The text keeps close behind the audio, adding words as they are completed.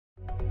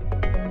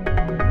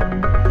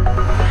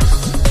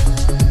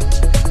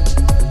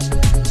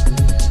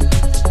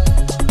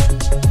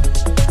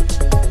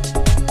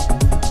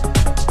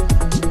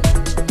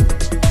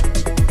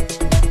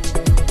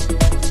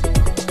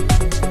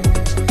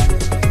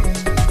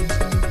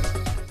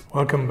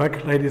Welcome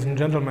back, ladies and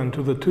gentlemen,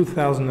 to the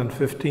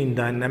 2015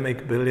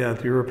 Dynamic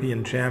Billiard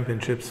European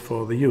Championships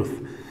for the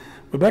Youth.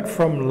 We're back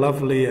from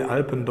lovely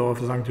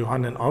Alpendorf,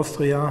 St.Johann in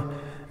Austria,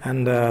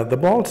 and the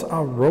balls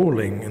are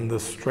rolling in the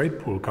straight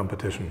pool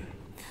competition.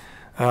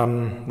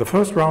 The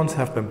first rounds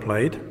have been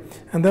played,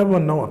 and there were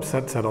no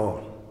upsets at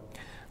all.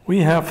 We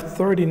have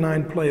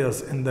 39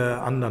 players in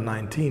the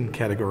under-19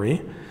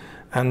 category,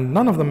 and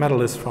none of the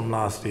medalists from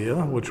last year,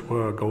 which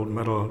were gold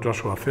medal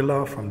Joshua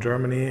Filler from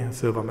Germany,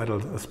 silver medal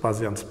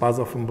Spasian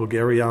Spasov from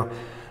Bulgaria,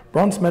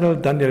 bronze medal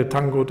Daniel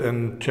Tangut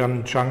and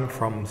Jian Chang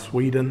from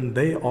Sweden,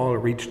 they all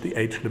reached the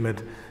age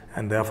limit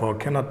and therefore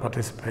cannot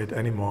participate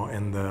anymore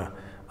in the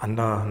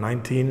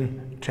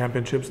under-19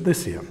 championships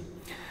this year.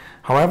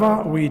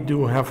 However, we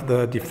do have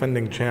the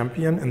defending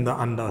champion in the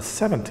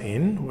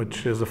under-17,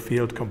 which is a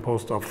field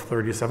composed of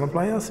 37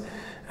 players,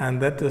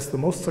 and that is the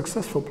most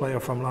successful player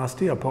from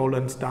last year,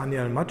 Poland's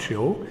Daniel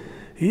Maccio.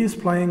 He is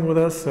playing with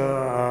us.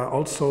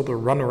 Also the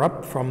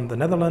runner-up from the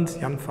Netherlands,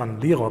 Jan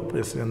van Lierop,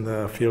 is in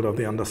the field of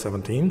the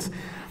under-17s.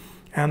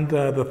 And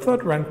the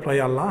third-ranked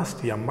player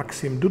last year,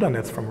 Maksim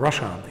Dudanets from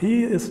Russia,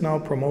 he is now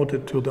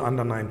promoted to the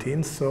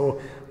under-19s, so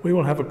we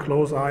will have a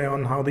close eye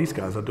on how these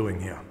guys are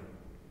doing here.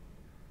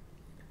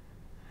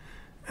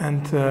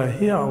 And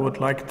here I would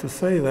like to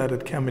say that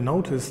it can be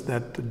noticed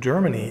that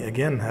Germany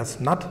again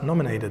has not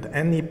nominated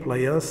any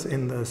players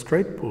in the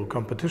straight pool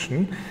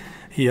competition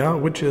here,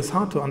 which is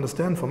hard to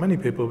understand for many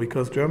people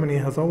because Germany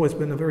has always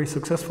been a very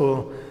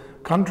successful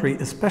country,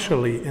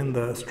 especially in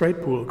the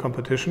straight pool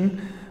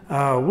competition.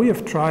 We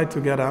have tried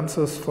to get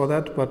answers for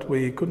that, but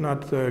we could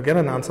not get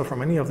an answer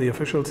from any of the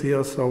officials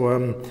here.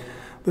 So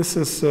this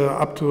is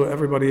up to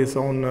everybody's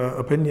own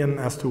opinion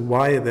as to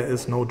why there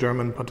is no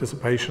German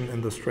participation in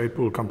the straight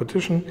pool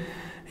competition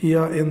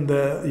here in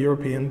the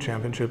European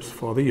Championships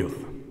for the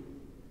Youth.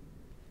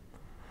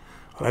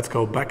 Let's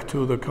go back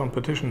to the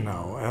competition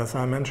now. As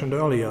I mentioned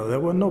earlier, there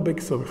were no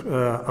big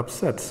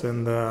upsets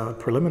in the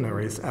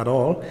preliminaries at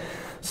all.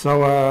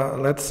 So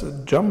let's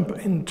jump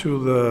into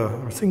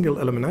the single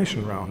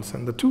elimination rounds.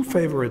 And the two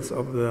favorites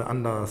of the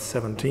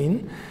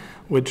under-17,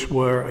 which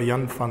were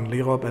Jan van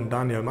Lierop and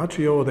Daniel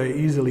Maccio, they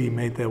easily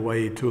made their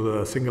way to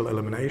the single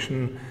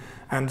elimination,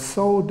 and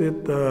so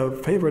did the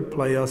favorite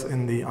players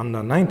in the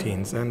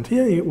under-19s. And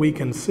here we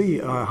can see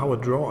how a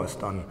draw is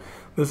done.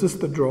 This is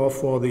the draw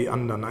for the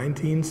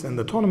under-19s, and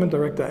the tournament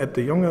director Ed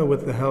de Jonge,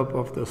 with the help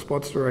of the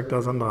sports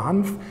director Sandra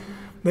Hanf,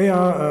 they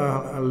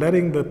are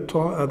letting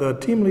the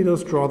team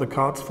leaders draw the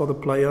cards for the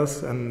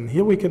players. And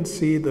here we can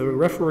see the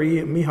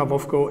referee Miha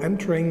Vovko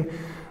entering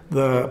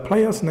the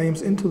players'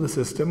 names into the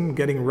system,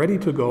 getting ready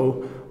to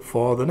go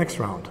for the next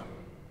round.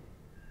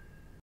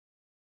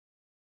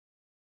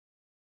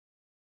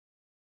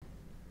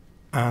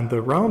 And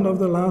the round of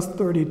the last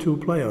 32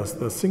 players,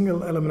 the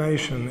single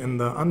elimination in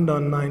the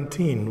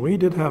under-19, we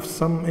did have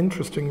some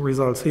interesting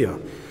results here.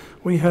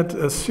 We had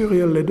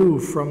Cyril Ledoux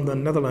from the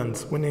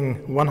Netherlands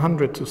winning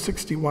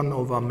 100-61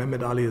 over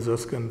Mehmet Ali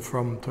Özkan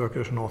from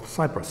Turkish North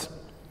Cyprus.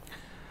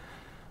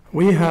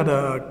 We had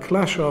a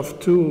clash of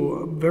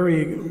two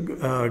very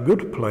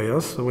good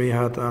players. We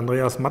had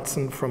Andreas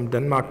Madsen from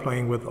Denmark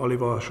playing with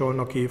Oliver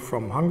Szolnoki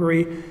from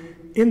Hungary.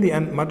 In the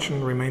end,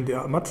 Madsen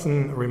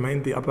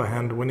remained the upper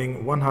hand,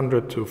 winning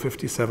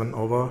 100-57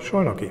 over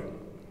Szolnoki.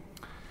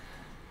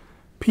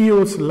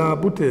 Pius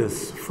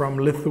Labutis from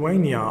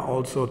Lithuania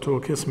also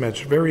took his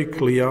match very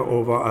clear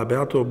over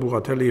Alberto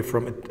Buratelli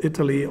from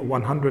Italy.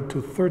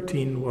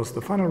 100-13 was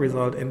the final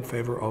result in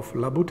favor of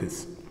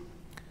Labutis.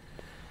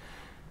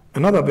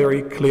 Another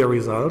very clear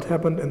result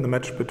happened in the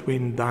match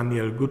between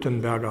Daniel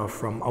Gutenberger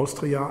from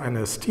Austria and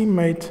his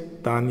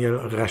teammate Daniel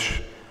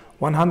Resch.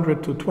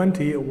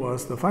 100-20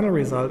 was the final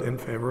result in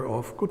favor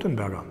of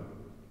Gutenberger.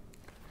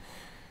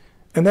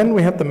 And then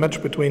we had the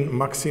match between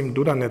Maksim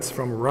Dudanets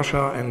from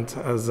Russia and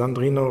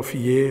Sandrino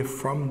Fillet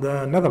from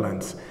the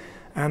Netherlands.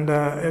 And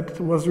it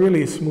was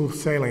really smooth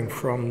sailing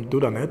from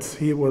Dudanets.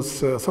 He was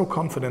so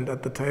confident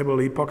at the table,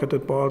 he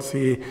pocketed balls,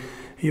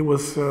 he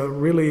was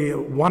really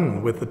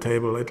one with the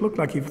table. It looked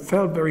like he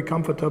felt very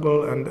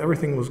comfortable and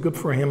everything was good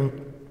for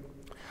him.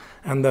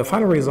 And the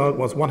final result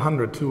was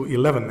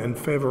 100-11 in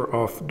favor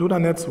of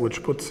Dudanets,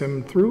 which puts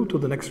him through to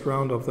the next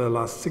round of the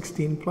last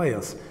 16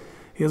 players.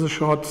 Here's a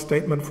short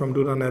statement from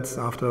Dudanets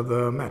after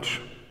the match.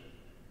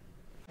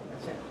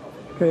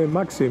 Okay,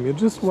 Maxim, you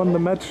just won the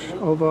match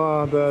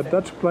over the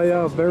Dutch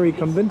player very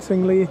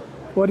convincingly.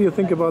 What do you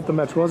think about the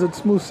match? Was it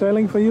smooth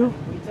sailing for you?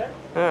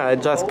 I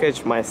just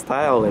catch my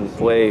style and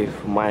play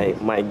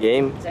my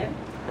game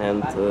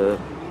and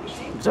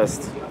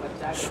just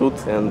shoot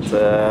and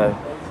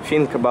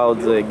think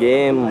about the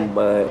game,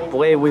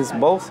 play with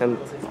balls and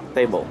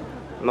table,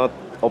 not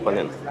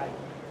opponent.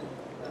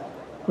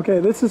 Okay,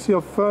 this is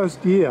your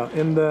first year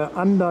in the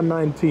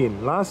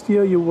under-19. Last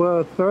year you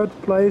were third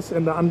place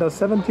in the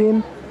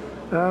under-17.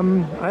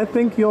 I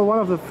think you're one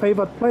of the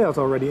favored players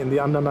already in the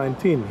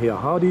under-19 here.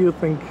 How do you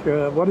think?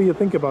 What do you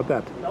think about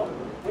that?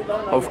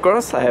 Of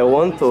course, I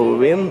want to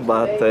win,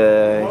 but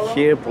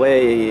here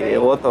play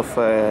a lot of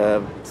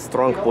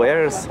strong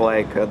players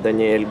like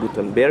Daniel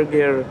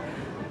Gutenberger,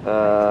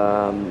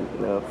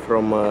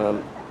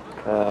 from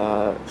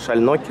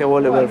Shalnoke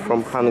Oliver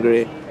from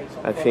Hungary,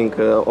 I think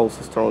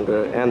also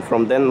stronger, and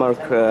from Denmark,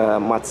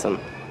 Maksim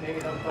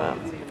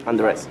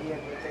Dudanets.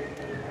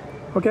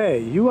 Okay,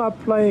 you are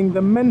playing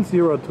the men's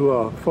Euro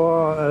Tour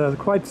for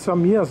quite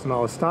some years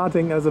now,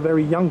 starting as a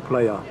very young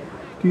player.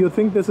 Do you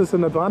think this is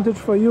an advantage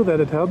for you, that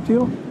it helped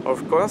you?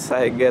 Of course,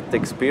 I get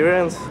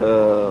experience,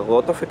 a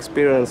lot of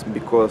experience,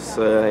 because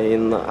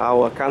in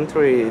our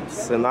country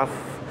it's enough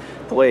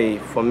play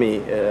for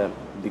me,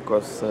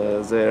 because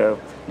there are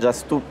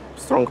just two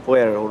strong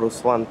players,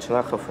 Ruslan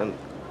Chinakov and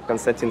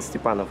Konstantin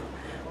Stepanov.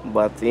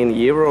 But in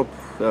Europe,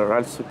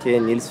 Ralf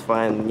Souquet, Nils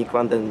Fein, Nick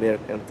Vandenberg,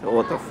 and a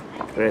lot of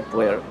great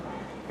players.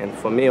 And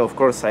for me, of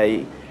course,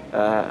 I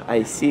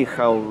see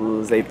how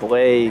they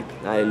play,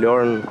 I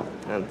learn,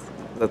 and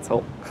that's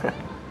all.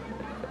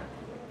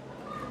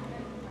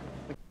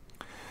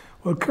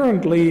 Well,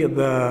 currently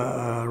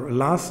the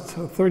last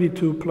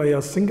 32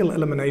 players single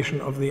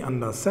elimination of the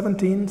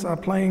under-17s are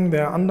playing.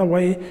 They're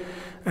underway,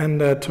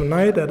 and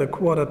tonight at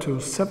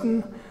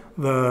 6:45,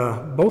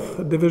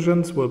 both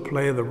divisions will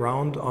play the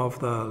round of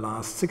the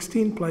last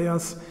 16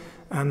 players,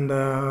 and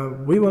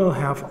we will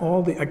have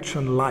all the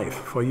action live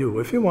for you.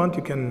 If you want,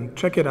 you can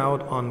check it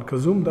out on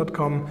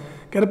kazoom.com,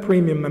 get a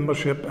premium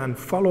membership, and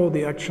follow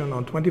the action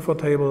on 24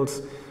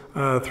 tables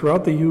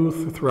throughout the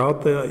youth,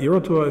 throughout the Euro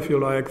Tour if you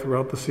like,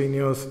 throughout the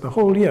seniors, the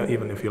whole year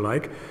even if you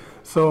like.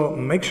 So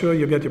make sure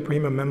you get your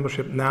premium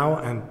membership now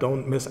and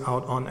don't miss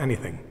out on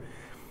anything.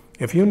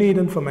 If you need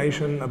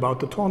information about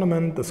the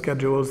tournament, the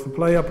schedules, the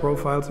player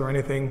profiles or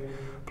anything,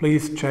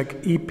 please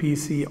check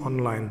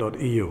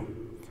epconline.eu.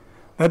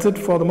 That's it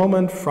for the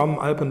moment from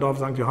Alpendorf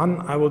St.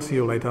 Johann. I will see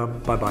you later.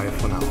 Bye bye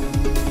for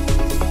now.